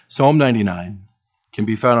Psalm 99 can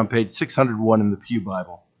be found on page 601 in the Pew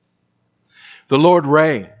Bible. The Lord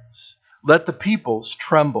reigns. Let the peoples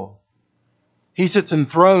tremble. He sits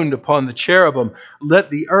enthroned upon the cherubim. Let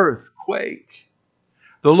the earth quake.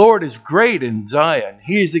 The Lord is great in Zion.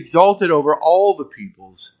 He is exalted over all the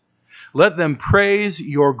peoples. Let them praise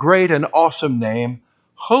your great and awesome name.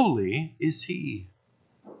 Holy is he.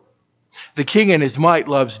 The king in his might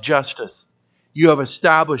loves justice. You have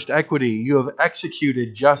established equity. You have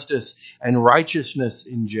executed justice and righteousness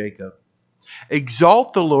in Jacob.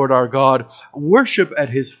 Exalt the Lord our God. Worship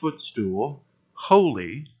at his footstool.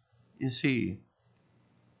 Holy is he.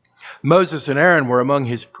 Moses and Aaron were among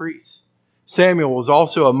his priests. Samuel was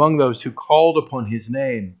also among those who called upon his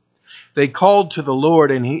name. They called to the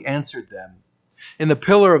Lord, and he answered them. In the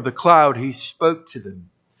pillar of the cloud, he spoke to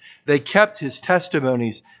them. They kept his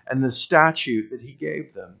testimonies and the statute that he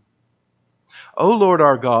gave them. O Lord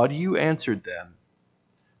our God, you answered them.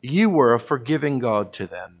 You were a forgiving God to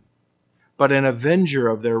them, but an avenger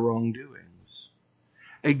of their wrongdoings.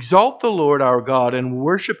 Exalt the Lord our God and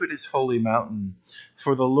worship at his holy mountain,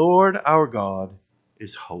 for the Lord our God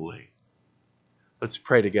is holy. Let's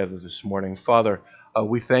pray together this morning. Father,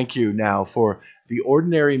 we thank you now for the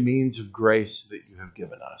ordinary means of grace that you have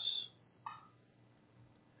given us,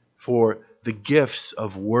 for the gifts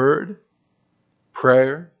of word,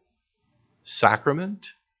 prayer,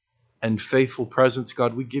 sacrament, and faithful presence.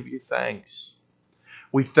 God, we give you thanks.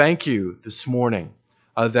 We thank you this morning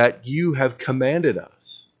that you have commanded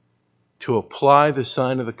us to apply the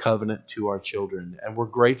sign of the covenant to our children. And we're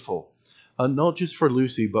grateful, not just for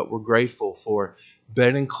Lucy, but we're grateful for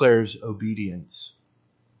Ben and Claire's obedience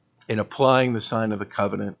in applying the sign of the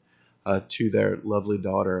covenant to their lovely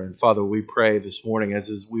daughter. And Father, we pray this morning,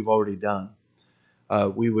 as we've already done,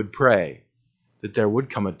 we would pray that there would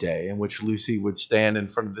come a day in which Lucy would stand in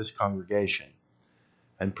front of this congregation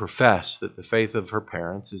and profess that the faith of her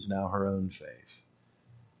parents is now her own faith.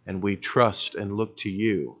 And we trust and look to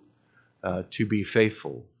you to be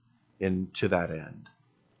faithful to that end.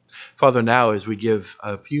 Father, now as we give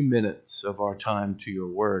a few minutes of our time to your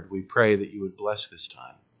word, we pray that you would bless this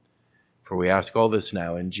time. For we ask all this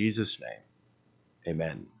now in Jesus' name.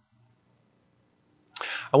 Amen.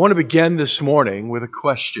 I want to begin this morning with a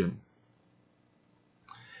question.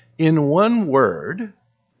 In one word,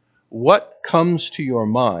 what comes to your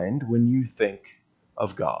mind when you think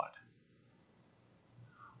of God?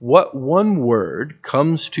 What one word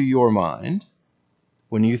comes to your mind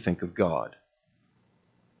when you think of God?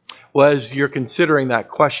 Well, as you're considering that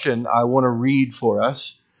question, I want to read for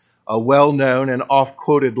us a well-known and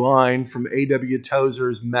oft-quoted line from A.W.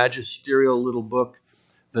 Tozer's magisterial little book,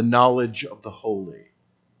 The Knowledge of the Holy.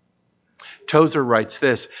 Tozer writes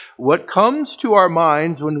this: "What comes to our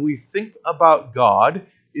minds when we think about God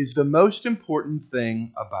is the most important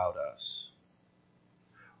thing about us.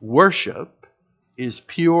 Worship is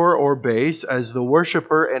pure or base as the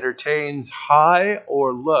worshiper entertains high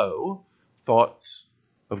or low thoughts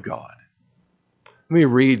of God." Let me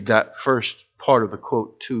read that first part of the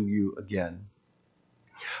quote to you again.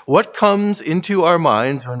 What comes into our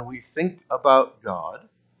minds when we think about God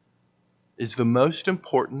is the most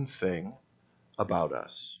important thing about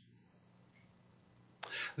us.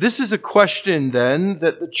 This is a question, then,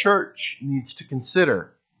 that the church needs to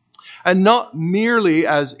consider, and not merely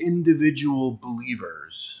as individual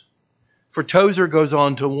believers. For Tozer goes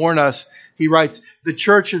on to warn us. He writes, "The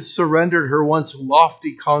church has surrendered her once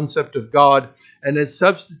lofty concept of God and has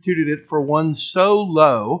substituted it for one so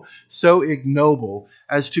low, so ignoble,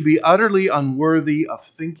 as to be utterly unworthy of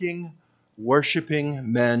thinking,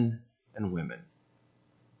 worshiping men and women."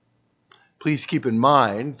 Please keep in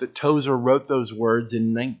mind that Tozer wrote those words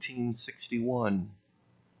in 1961.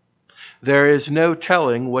 There is no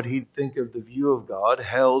telling what he'd think of the view of God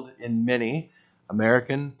held in many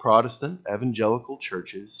American Protestant evangelical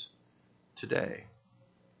churches today.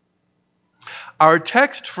 Our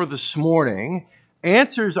text for this morning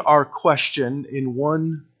answers our question in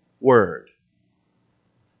one word.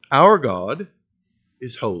 Our God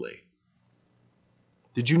is holy.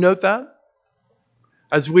 Did you note that?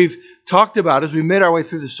 As we've talked about, as we made our way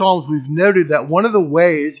through the Psalms, we've noted that one of the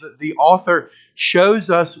ways that the author shows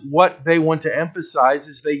us what they want to emphasize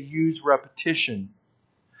is they use repetition.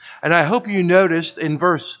 And I hope you noticed in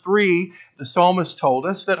verse 3, the psalmist told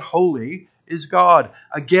us that holy is God.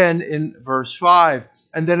 Again in verse 5.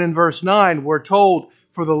 And then in verse 9, we're told,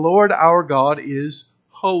 for the Lord our God is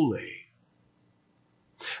holy.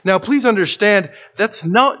 Now, please understand, that's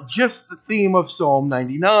not just the theme of Psalm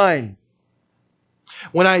 99.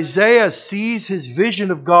 When Isaiah sees his vision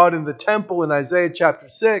of God in the temple in Isaiah chapter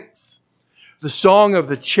 6, The song of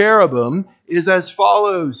the cherubim is as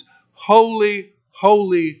follows: Holy,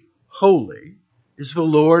 holy, holy is the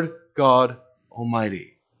Lord God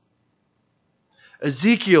Almighty.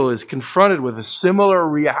 Ezekiel is confronted with a similar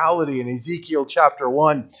reality in Ezekiel chapter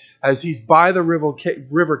 1 as he's by the river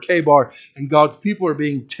Kebar and God's people are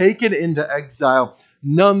being taken into exile.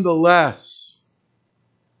 Nonetheless,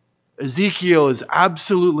 Ezekiel is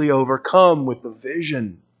absolutely overcome with the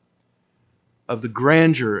vision of the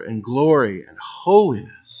grandeur and glory and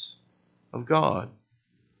holiness of God.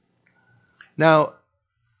 Now,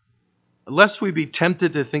 lest we be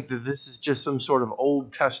tempted to think that this is just some sort of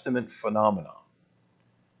Old Testament phenomenon,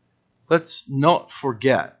 let's not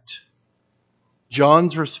forget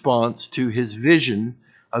John's response to his vision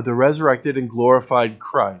of the resurrected and glorified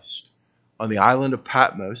Christ on the island of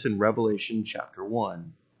Patmos in Revelation chapter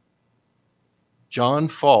 1. John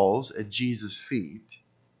falls at Jesus' feet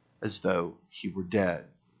as though he were dead.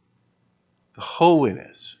 The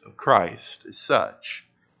holiness of Christ is such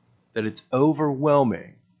that it's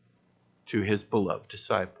overwhelming to his beloved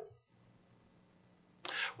disciple.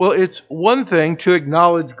 Well, it's one thing to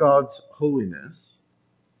acknowledge God's holiness.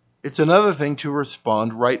 It's another thing to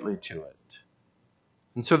respond rightly to it.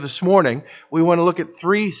 And so this morning, we want to look at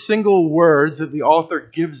 3 single words that the author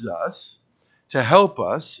gives us to help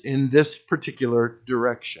us in this particular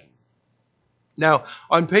direction. Now,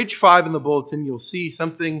 on page 5 in the bulletin, you'll see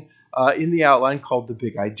something in the outline called the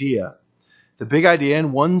big idea. The big idea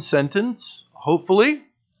in one sentence, hopefully,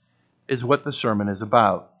 is what the sermon is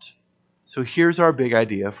about. So here's our big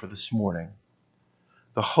idea for this morning.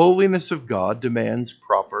 The holiness of God demands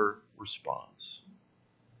proper response.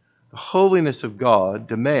 The holiness of God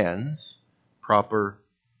demands proper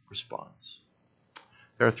response.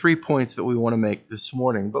 There are 3 points that we want to make this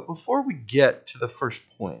morning, but before we get to the first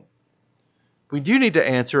point, we do need to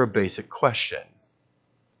answer a basic question.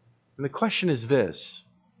 And the question is this: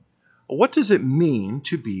 what does it mean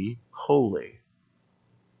to be holy?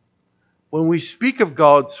 When we speak of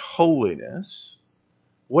God's holiness,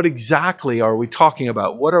 what exactly are we talking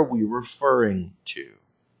about? What are we referring to?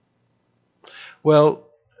 Well,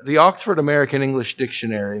 the Oxford American English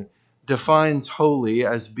Dictionary defines holy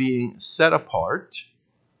as being set apart,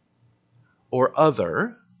 or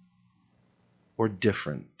other, or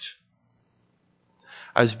different.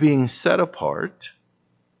 As being set apart,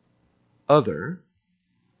 other,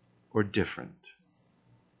 or different.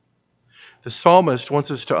 The psalmist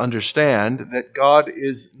wants us to understand that God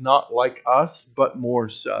is not like us, but more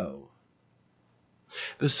so.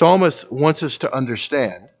 The psalmist wants us to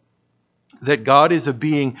understand that God is a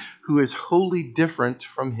being who is wholly different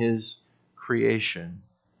from his creation.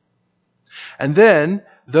 And then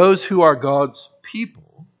those who are God's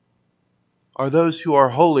people are those who are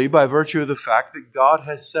holy by virtue of the fact that God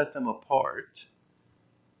has set them apart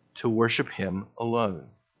to worship him alone.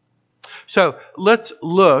 So let's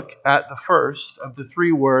look at the first of the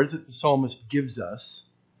 3 words that the psalmist gives us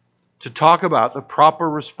to talk about the proper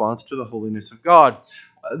response to the holiness of God.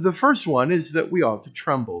 The first one is that we ought to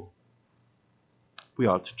tremble. We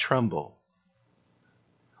ought to tremble.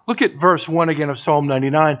 Look at verse 1 again of Psalm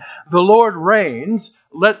 99. The Lord reigns,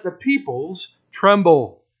 let the peoples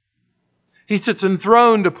tremble. He sits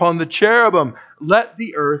enthroned upon the cherubim, let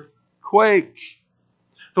the earth quake.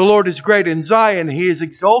 The Lord is great in Zion. He is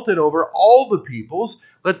exalted over all the peoples.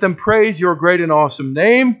 Let them praise your great and awesome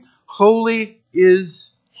name. Holy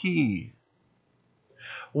is he.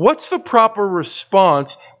 What's the proper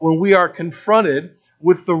response when we are confronted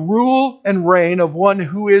with the rule and reign of one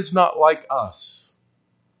who is not like us?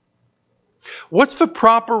 What's the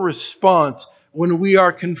proper response when we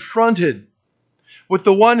are confronted with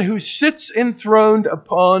the one who sits enthroned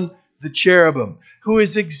upon the cherubim, who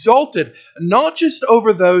is exalted not just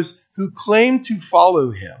over those who claim to follow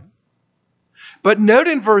him, but note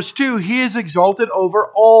in verse 2, he is exalted over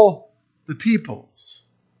all the peoples.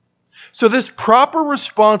 So this proper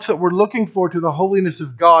response that we're looking for to the holiness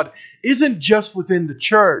of God isn't just within the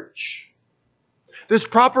church. This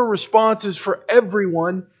proper response is for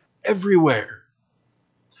everyone, everywhere.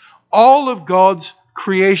 All of God's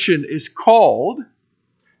creation is called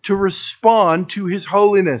to respond to his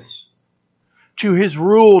holiness, to his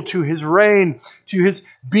rule, to his reign, to his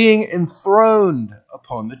being enthroned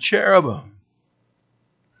upon the cherubim.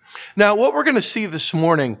 Now, what we're going to see this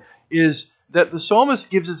morning is that the psalmist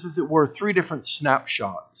gives us, as it were, 3 different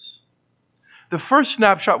snapshots. The first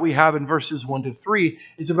snapshot we have in verses 1 to 3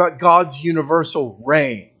 is about God's universal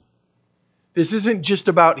reign. This isn't just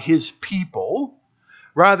about his people.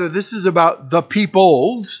 Rather, this is about the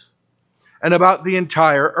peoples and about the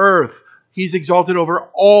entire earth. He's exalted over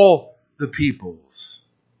all the peoples.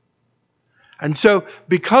 And so,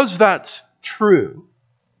 because that's true,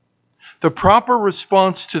 the proper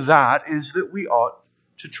response to that is that we ought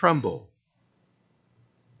to tremble.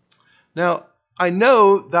 Now, I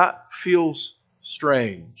know that feels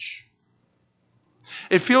strange.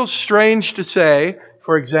 It feels strange to say,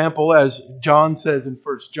 for example, as John says in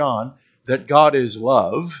 1 John, that God is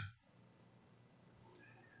love,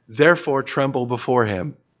 therefore tremble before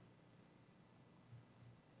him.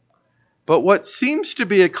 But what seems to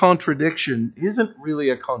be a contradiction isn't really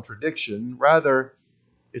a contradiction, rather,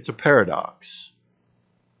 it's a paradox.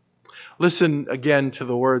 Listen again to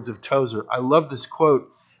the words of Tozer. I love this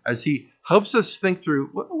quote as he helps us think through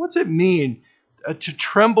what's it mean to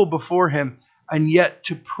tremble before him and yet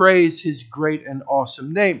to praise his great and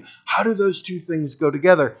awesome name. How do those two things go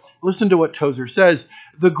together? Listen to what Tozer says.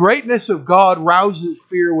 The greatness of God rouses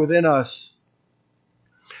fear within us,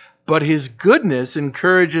 but his goodness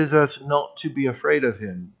encourages us not to be afraid of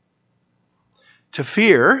him. To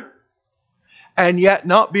fear and yet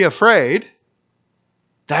not be afraid,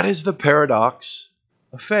 that is the paradox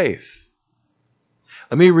of faith.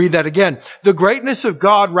 Let me read that again. The greatness of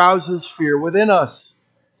God rouses fear within us,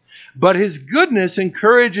 but his goodness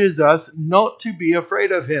encourages us not to be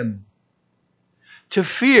afraid of him. To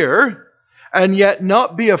fear and yet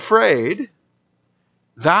not be afraid,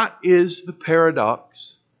 that is the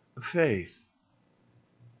paradox of faith.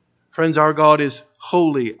 Friends, our God is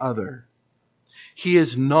wholly other. He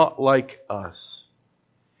is not like us.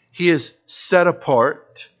 He is set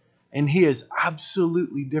apart, and he is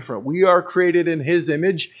absolutely different. We are created in his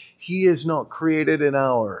image. He is not created in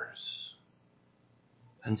ours.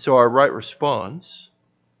 And so our right response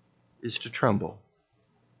is to tremble.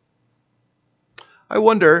 I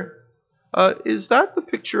wonder, is that the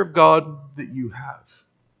picture of God that you have?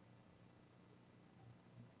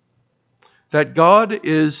 That God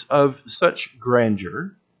is of such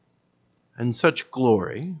grandeur and such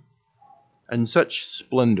glory and such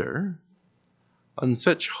splendor and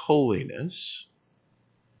such holiness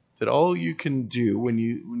that all you can do when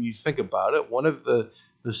you think about it, one of the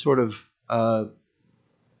sort of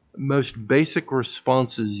most basic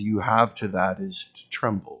responses you have to that is to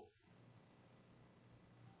tremble.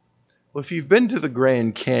 Well, if you've been to the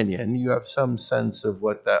Grand Canyon, you have some sense of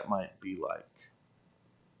what that might be like.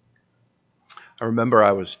 I remember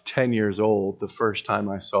I was 10 years old the first time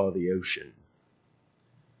I saw the ocean.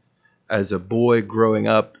 As a boy growing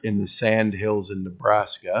up in the sand hills in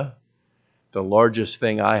Nebraska, the largest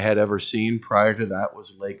thing I had ever seen prior to that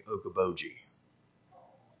was Lake Okoboji.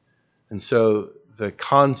 And so the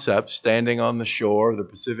concept, standing on the shore of the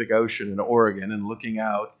Pacific Ocean in Oregon and looking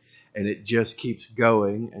out, and it just keeps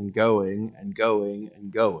going and going and going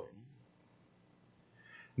and going,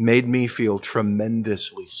 made me feel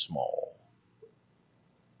tremendously small.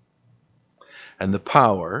 And the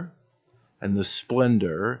power and the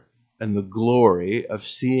splendor and the glory of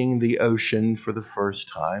seeing the ocean for the first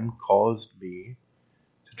time caused me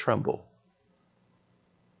to tremble.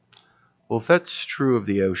 Well, if that's true of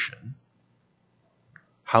the ocean,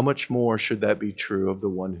 how much more should that be true of the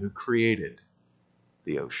one who created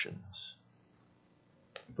the oceans?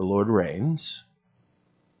 The Lord reigns,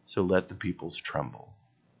 so let the peoples tremble.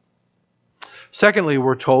 Secondly,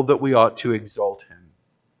 we're told that we ought to exalt him.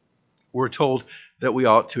 We're told that we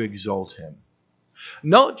ought to exalt him.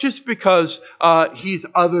 Not just because he's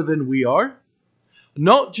other than we are,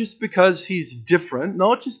 not just because he's different,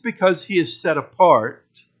 not just because he is set apart,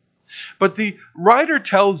 but the writer of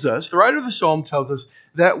the psalm tells us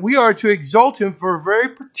that we are to exalt him for a very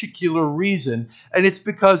particular reason, and it's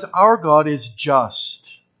because our God is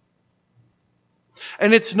just.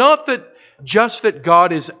 And it's not just that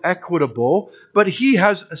God is equitable, but he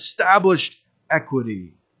has established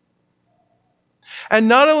equity. And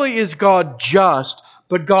not only is God just,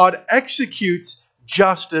 but God executes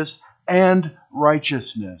justice and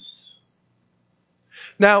righteousness.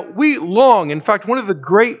 Now, we long, in fact, one of the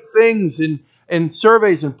great things in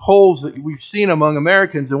surveys and polls that we've seen among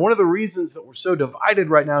Americans, and one of the reasons that we're so divided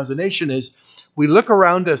right now as a nation is we look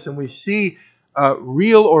around us and we see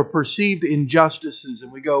real or perceived injustices,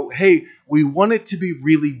 and we go, hey, we want it to be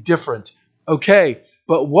really different. Okay,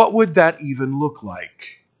 but what would that even look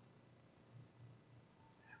like?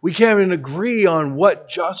 We can't even agree on what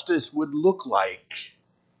justice would look like.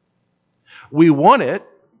 We want it.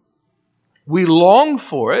 We long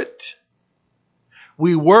for it.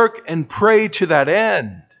 We work and pray to that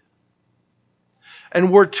end.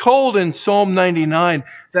 And we're told in Psalm 99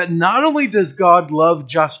 that not only does God love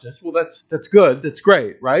justice, well, that's good, that's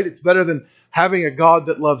great, right? It's better than having a God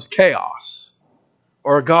that loves chaos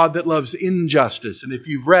or a God that loves injustice. And if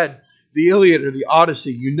you've read the Iliad or the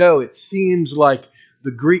Odyssey, you know it seems like the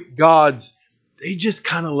Greek gods they just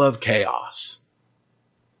kind of love chaos.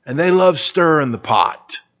 And they love stirring the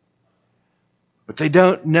pot. But they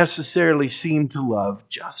don't necessarily seem to love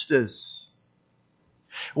justice.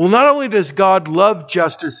 Well, not only does God love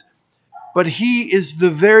justice, but he is the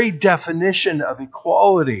very definition of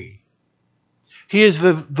equality. He is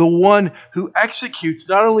the one who executes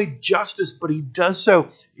not only justice, but he does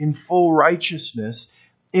so in full righteousness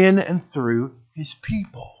in and through his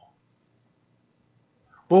people.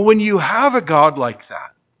 Well, when you have a God like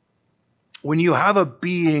that, when you have a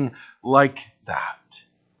being like that,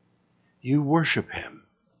 you worship him.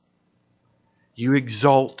 You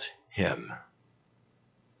exalt him.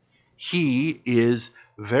 He is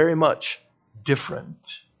very much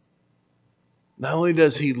different. Not only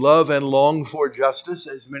does he love and long for justice,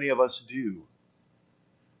 as many of us do,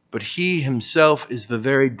 but he himself is the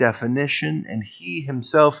very definition, and he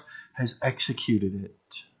himself has executed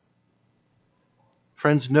it.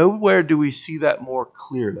 Friends, nowhere do we see that more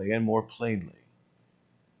clearly and more plainly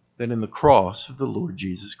than in the cross of the Lord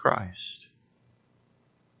Jesus Christ.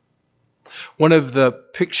 One of the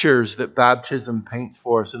pictures that baptism paints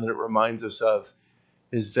for us and that it reminds us of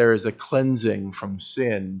is there is a cleansing from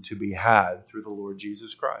sin to be had through the Lord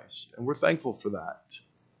Jesus Christ. And we're thankful for that.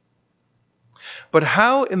 But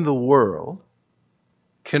how in the world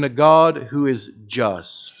can a God who is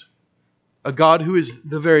just, a God who is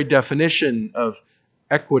the very definition of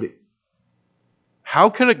equity, how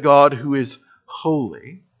can a God who is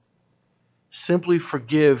holy simply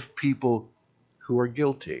forgive people who are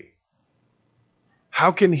guilty?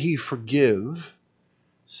 How can he forgive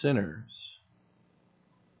sinners?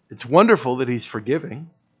 It's wonderful that he's forgiving.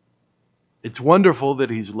 It's wonderful that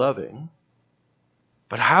he's loving.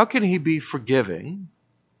 But how can he be forgiving,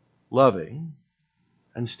 loving,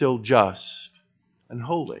 and still just and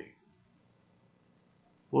holy?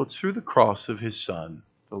 Well, it's through the cross of his Son,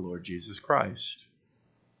 the Lord Jesus Christ.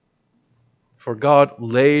 For God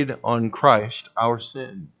laid on Christ our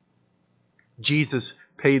sin. Jesus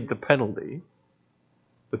paid the penalty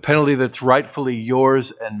that's rightfully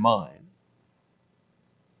yours and mine.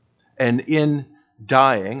 And in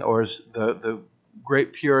dying, or as the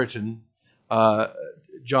great Puritan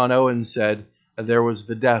John Owen said, there was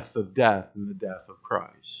the death of death and the death of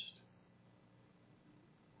Christ.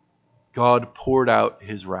 God poured out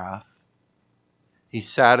his wrath. He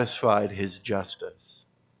satisfied his justice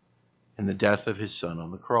in the death of his Son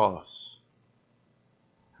on the cross.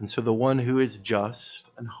 And so the one who is just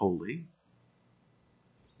and holy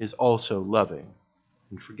is also loving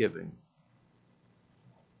and forgiving.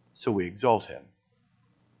 So we exalt him.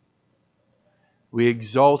 We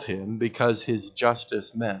exalt him because his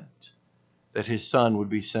justice meant that his Son would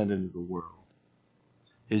be sent into the world.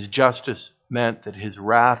 His justice meant that his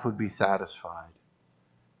wrath would be satisfied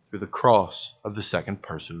through the cross of the second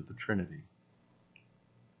person of the Trinity.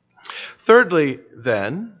 Thirdly,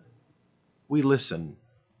 then, we listen.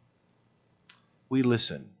 We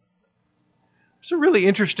listen. There's a really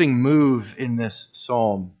interesting move in this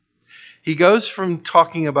psalm. He goes from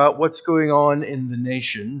talking about what's going on in the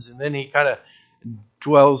nations, and then he kind of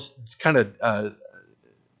drills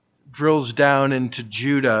down into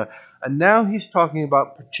Judah, and now he's talking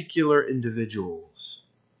about particular individuals.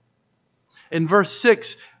 In verse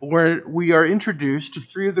 6, where we are introduced to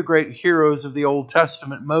three of the great heroes of the Old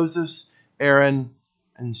Testament, Moses, Aaron,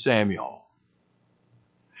 and Samuel.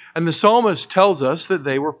 And the psalmist tells us that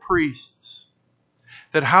they were priests,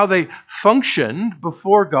 that how they functioned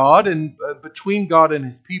before God and between God and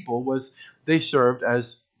his people was they served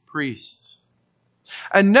as priests.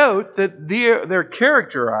 And note that they're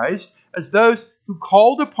characterized as those who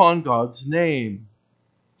called upon God's name.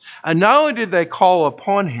 And not only did they call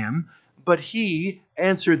upon him, but he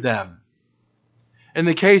answered them. In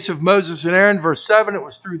the case of Moses and Aaron, verse 7, it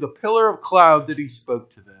was through the pillar of cloud that he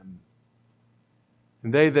spoke to them.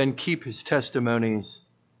 And they then keep his testimonies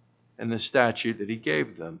and the statute that he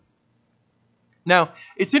gave them. Now,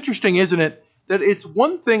 it's interesting, isn't it, that it's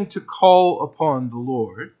one thing to call upon the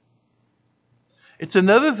Lord. It's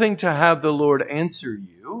another thing to have the Lord answer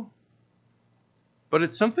you. But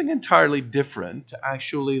it's something entirely different to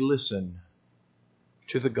actually listen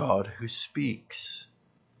to the God who speaks.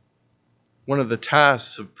 One of the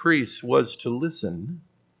tasks of priests was to listen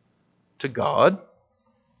to God,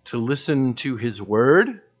 to listen to his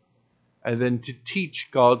word, and then to teach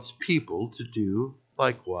God's people to do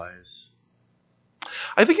likewise.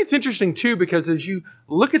 I think it's interesting too, because as you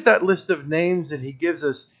look at that list of names that he gives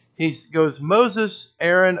us, he goes, Moses,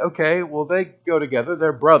 Aaron, okay, well, they go together.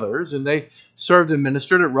 They're brothers, and they served and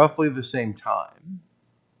ministered at roughly the same time.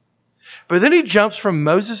 But then he jumps from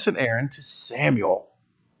Moses and Aaron to Samuel.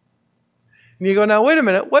 And you go, now wait a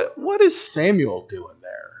minute, what is Samuel doing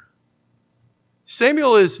there?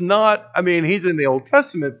 Samuel is not, he's in the Old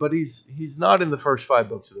Testament, but he's not in the first 5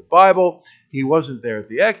 books of the Bible. He wasn't there at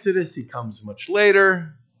the Exodus. He comes much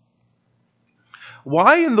later.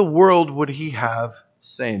 Why in the world would he have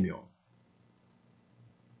Samuel?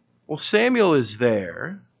 Well, Samuel is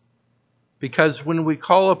there because when we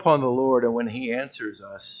call upon the Lord and when he answers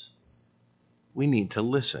us, we need to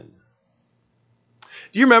listen.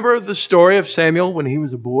 Do you remember the story of Samuel when he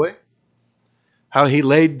was a boy? How he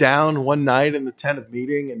laid down one night in the tent of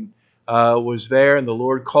meeting and was there, and the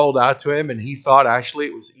Lord called out to him, and he thought actually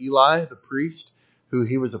it was Eli, the priest, who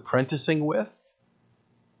he was apprenticing with.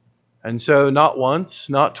 And so not once,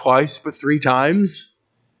 not twice, but 3 times,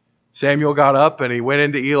 Samuel got up and he went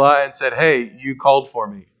into Eli and said, "Hey, you called for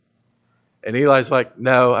me." And Eli's like,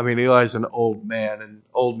 "No." Eli's an old man, and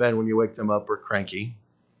old men, when you wake them up, are cranky.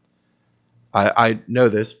 I know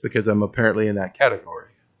this because I'm apparently in that category.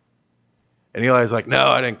 And Eli's like, "No,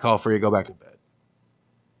 I didn't call for you. Go back to bed."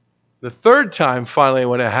 The 3rd time, finally,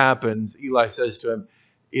 when it happens, Eli says to him,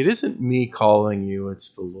 "It isn't me calling you, it's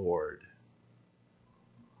the Lord."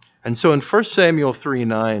 And so in 1 Samuel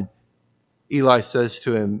 3:9, Eli says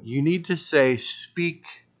to him, "You need to say,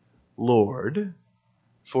 'Speak, Lord,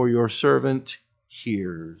 for your servant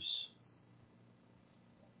hears.'"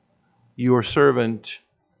 Your servant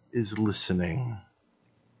is listening.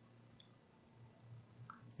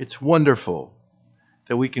 It's wonderful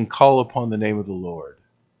that we can call upon the name of the Lord.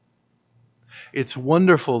 It's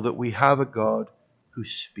wonderful that we have a God who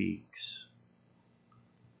speaks.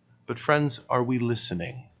 But friends, are we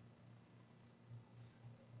listening?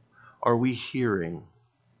 Are we hearing?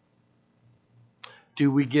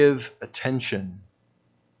 Do we give attention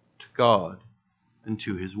to God and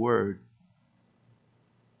to his word?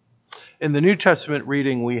 In the New Testament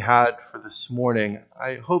reading we had for this morning,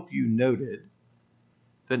 I hope you noted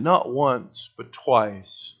that not once but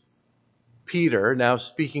twice, Peter, now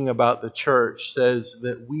speaking about the church, says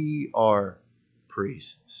that we are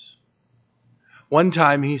priests. One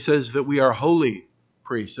time he says that we are holy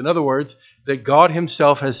priests. In other words, that God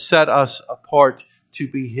himself has set us apart to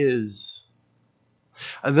be his.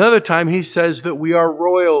 Another time he says that we are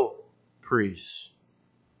royal priests.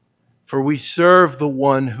 For we serve the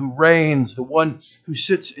one who reigns, the one who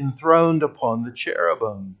sits enthroned upon the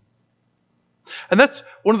cherubim. And that's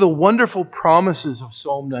one of the wonderful promises of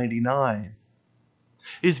Psalm 99.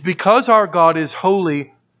 Is because our God is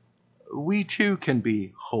holy, we too can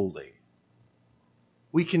be holy.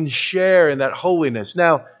 We can share in that holiness.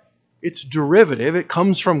 Now, it's derivative. It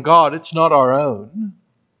comes from God. It's not our own.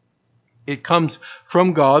 It comes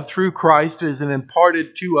from God through Christ as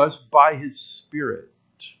imparted to us by his Spirit.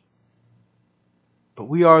 But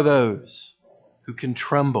we are those who can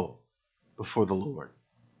tremble before the Lord.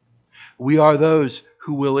 We are those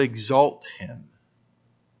who will exalt him.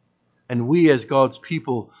 And we as God's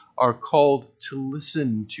people are called to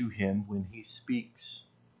listen to him when he speaks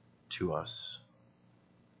to us.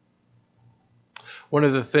 One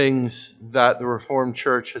of the things that the Reformed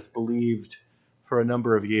Church has believed for a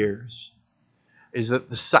number of years is that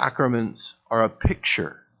the sacraments are a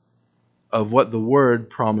picture of what the Word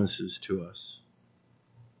promises to us.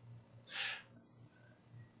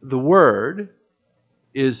 The Word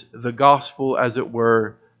is the gospel, as it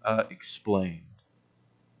were, explained.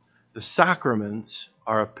 The sacraments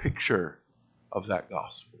are a picture of that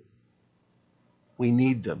gospel. We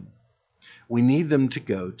need them. We need them to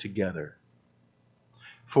go together.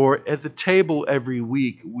 For at the table every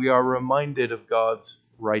week, we are reminded of God's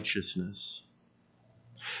righteousness.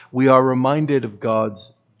 We are reminded of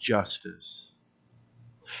God's justice.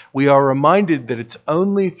 We are reminded that it's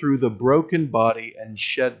only through the broken body and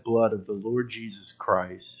shed blood of the Lord Jesus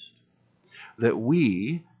Christ that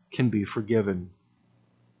we can be forgiven.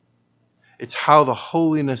 It's how the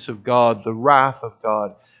holiness of God, the wrath of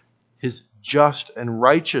God, his just and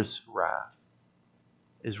righteous wrath,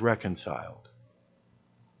 is reconciled.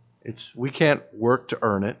 We can't work to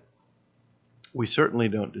earn it. We certainly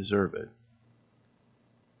don't deserve it.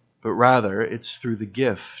 But rather, it's through the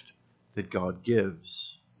gift that God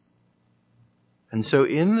gives. And so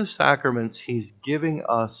in the sacraments, he's giving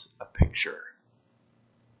us a picture.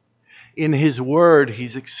 In his word,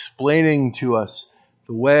 he's explaining to us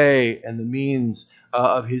the way and the means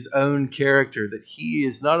of his own character, that he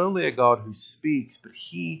is not only a God who speaks, but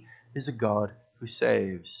he is a God who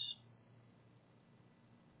saves.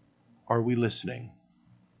 Are we listening?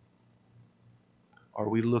 Are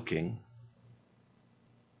we looking?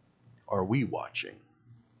 Are we watching?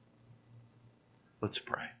 Let's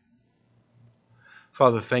pray.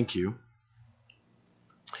 Father, thank you.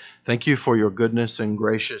 Thank you for your goodness and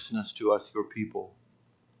graciousness to us, your people.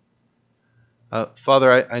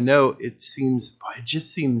 Father, I know it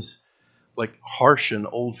just seems like harsh and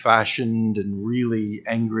old-fashioned and really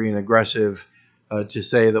angry and aggressive to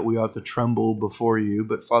say that we ought to tremble before you.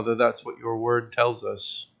 But Father, that's what your word tells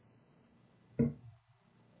us.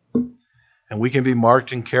 And we can be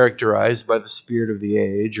marked and characterized by the spirit of the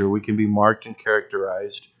age, or we can be marked and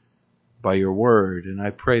characterized by your word. And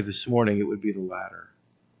I pray this morning it would be the latter.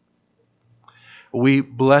 We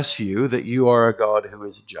bless you that you are a God who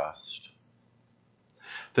is just.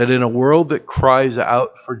 That in a world that cries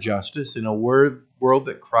out for justice, in a world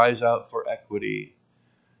that cries out for equity,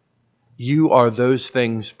 you are those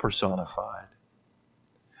things personified.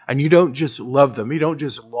 And you don't just love them, you don't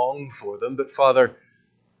just long for them, but Father,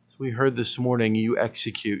 as we heard this morning, you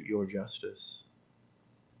execute your justice.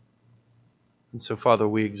 And so, Father,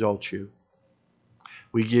 we exalt you.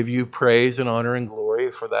 We give you praise and honor and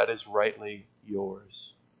glory, for that is rightly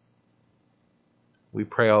yours. We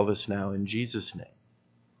pray all this now in Jesus' name.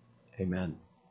 Amen.